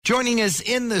Joining us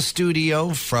in the studio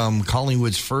from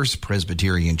Collingwood's First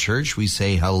Presbyterian Church, we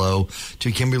say hello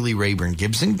to Kimberley Raeburn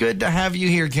Gibson. Good to have you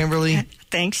here, Kimberley.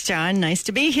 Thanks, John. Nice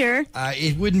to be here.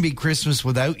 It wouldn't be Christmas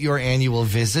without your annual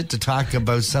visit to talk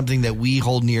about something that we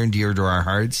hold near and dear to our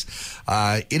hearts.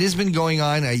 It has been going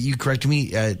on, you corrected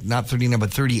me, not 39,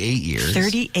 but 38 years.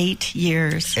 38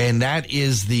 years. And that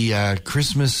is the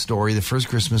Christmas story, the first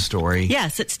Christmas story.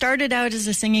 Yes, it started out as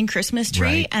a singing Christmas tree,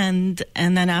 Right. and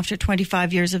then after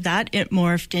 25 years of that, it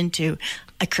morphed into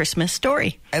a Christmas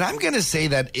story. And I'm going to say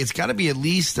that it's got to be at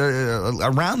least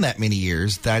around that many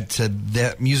years that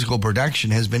that musical production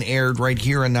has been aired right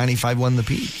here on 95.1 The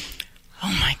Peak.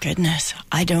 Oh, my goodness.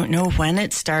 I don't know when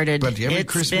it started. But every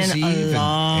It's Christmas been Eve a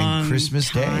long and Christmas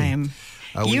time. Day.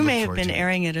 We You look may have forward been to it.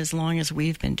 airing it as long as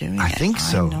we've been doing it. I think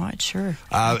so. I'm not sure.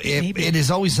 Maybe. It is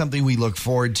always something we look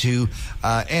forward to.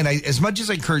 And as much as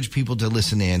I encourage people to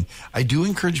listen in, I do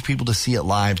encourage people to see it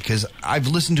live because I've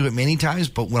listened to it many times,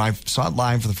 but when I saw it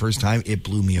live for the first time, it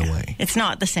blew me away. It's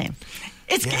not the same.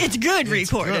 It's good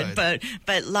it's recorded, good.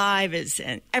 but live is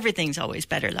everything's always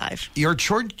better live. Your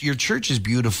church is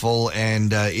beautiful,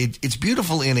 and it's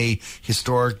beautiful in a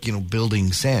historic,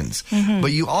 building sense. Mm-hmm.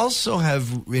 But you also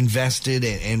have invested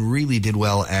and really did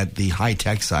well at the high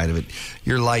tech side of it.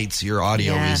 Your lights, your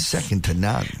audio Yes. is second to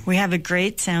none. We have a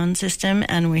great sound system,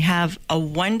 and we have a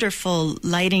wonderful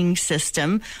lighting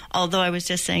system. Although I was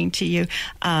just saying to you,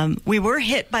 we were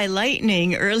hit by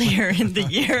lightning earlier in the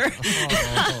year.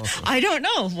 I don't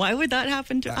know. Why would that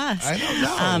happen to us? I don't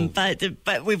know.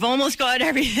 But we've almost got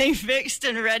everything fixed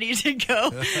and ready to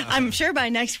go. I'm sure by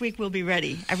next week we'll be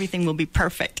ready. Everything will be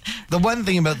perfect. The one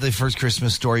thing about the first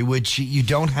Christmas story, which you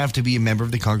don't have to be a member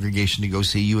of the congregation to go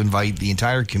see, you invite the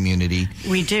entire community.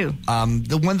 We do.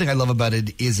 The one thing I love about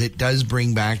it is it does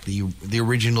bring back the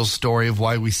original story of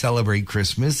why we celebrate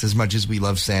Christmas. As much as we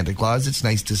love Santa Claus, it's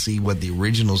nice to see what the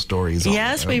original story is all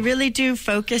Yes, about. we really do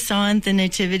focus on the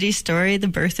nativity story, the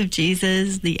birth of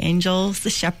Jesus, the angels, the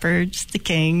shepherds, the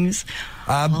kings.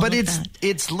 But of that.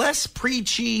 it's less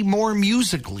preachy, more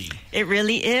musically. It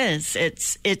really is.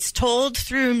 It's told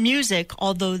through music,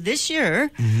 although this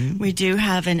year we do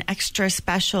have an extra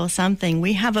special something.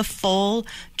 We have a full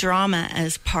drama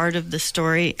as part of the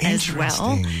story as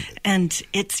well. Interesting. And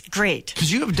it's great.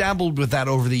 Because you have dabbled with that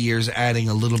over the years, adding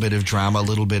a little bit of drama, a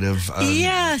little bit of...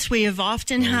 Yes, we have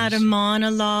often had a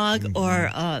monologue, or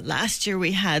last year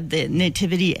we had the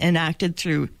nativity enacted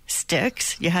through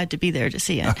sticks. You had to be there to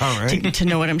see it, All right. to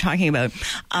know what I'm talking about.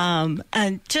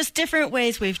 And just different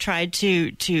ways we've tried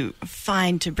to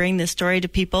find to bring the story to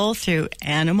people through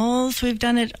animals. We've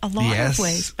done it a lot Yes. of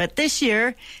ways. But this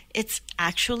year, it's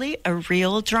actually a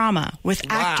real drama with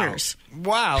actors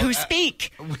Wow. who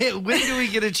speak. When do we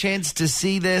get a chance to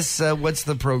see this? What's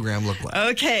the program look like?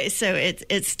 Okay, so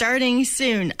it's starting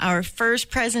soon. Our first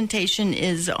presentation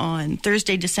is on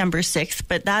Thursday, December 6th,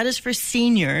 but that is for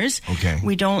seniors. Okay.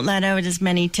 We don't let out as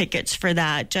many tickets for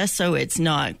that, just so it's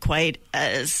not quite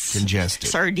as Congested.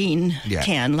 sardine Yeah.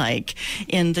 can like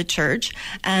in the church.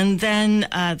 And then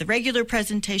the regular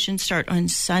presentations start on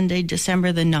Sunday,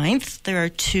 December the 9th. There are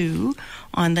two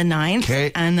on the 9th.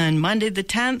 Okay. And then Monday the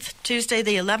 10th, Tuesday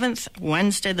the 11th,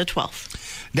 Wednesday the 12th.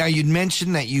 Now, you'd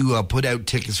mentioned that you put out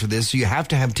tickets for this, so you have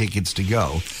to have tickets to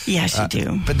go. Yes, you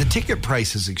do. But the ticket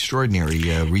price is extraordinarily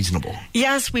reasonable.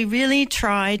 Yes, we really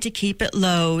try to keep it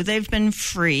low. They've been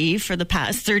free for the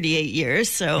past 38 years.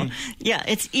 So, yeah,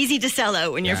 it's easy to sell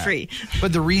out when you're free.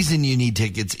 But the reason you need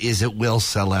tickets is it will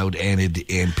sell out, and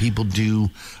people do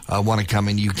want to come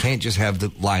in. You can't just have the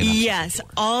lineup. Yes,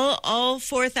 all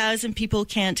 4,000 people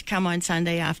can't come on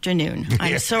Sunday afternoon.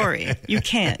 I'm sorry, you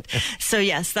can't. So,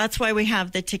 yes, that's why we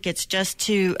have the tickets, just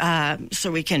to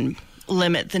so we can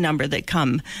limit the number that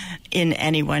come in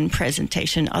any one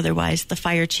presentation. Otherwise, the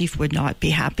fire chief would not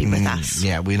be happy with us.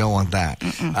 Yeah, we don't want that.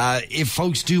 If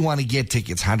folks do want to get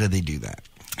tickets, how do they do that?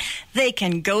 They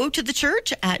can go to the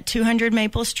church at 200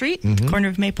 Maple Street, corner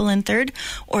of Maple and 3rd,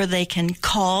 or they can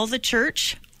call the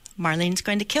church. Marlene's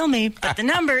going to kill me, but the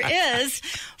number is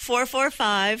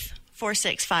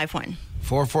 445-4651.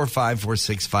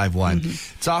 445-4651.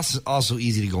 It's also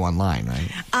easy to go online, right?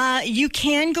 You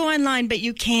can go online, but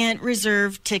you can't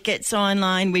reserve tickets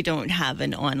online. We don't have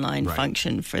an online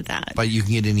function for that. But you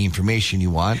can get any information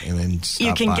you want, and then stop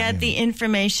You can by get and- the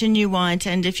information you want,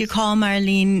 and if you call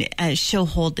Marlene, she'll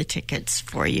hold the tickets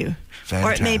for you.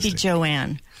 Or it may be Fantastic.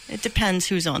 Joanne. It depends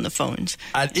who's on the phones.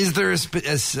 Is there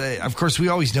of course, we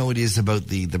always know it is about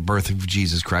the birth of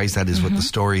Jesus Christ. That is what the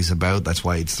story is about. That's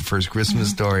why it's the first Christmas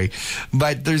story.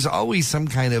 But there's always some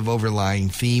kind of overlying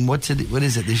theme. What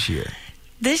is it this year?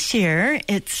 This year,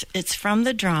 it's from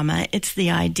the drama. It's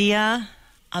the idea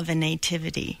of a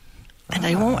nativity. And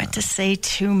I won't want to say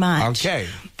too much. Okay.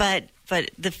 But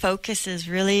the focus is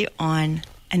really on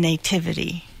a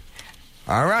nativity.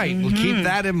 All right. Well, keep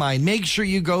that in mind. Make sure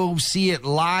you go see it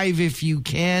live if you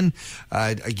can.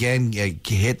 Again,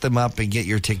 hit them up and get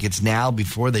your tickets now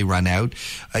before they run out.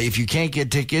 If you can't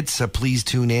get tickets, please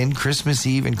tune in Christmas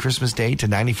Eve and Christmas Day to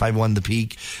 95.1 The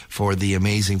Peak for the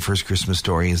amazing First Christmas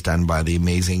Story is done by the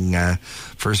amazing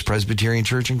First Presbyterian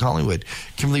Church in Collingwood.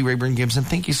 Kimberley Raeburn Gibson,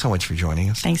 thank you so much for joining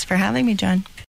us. Thanks for having me, John.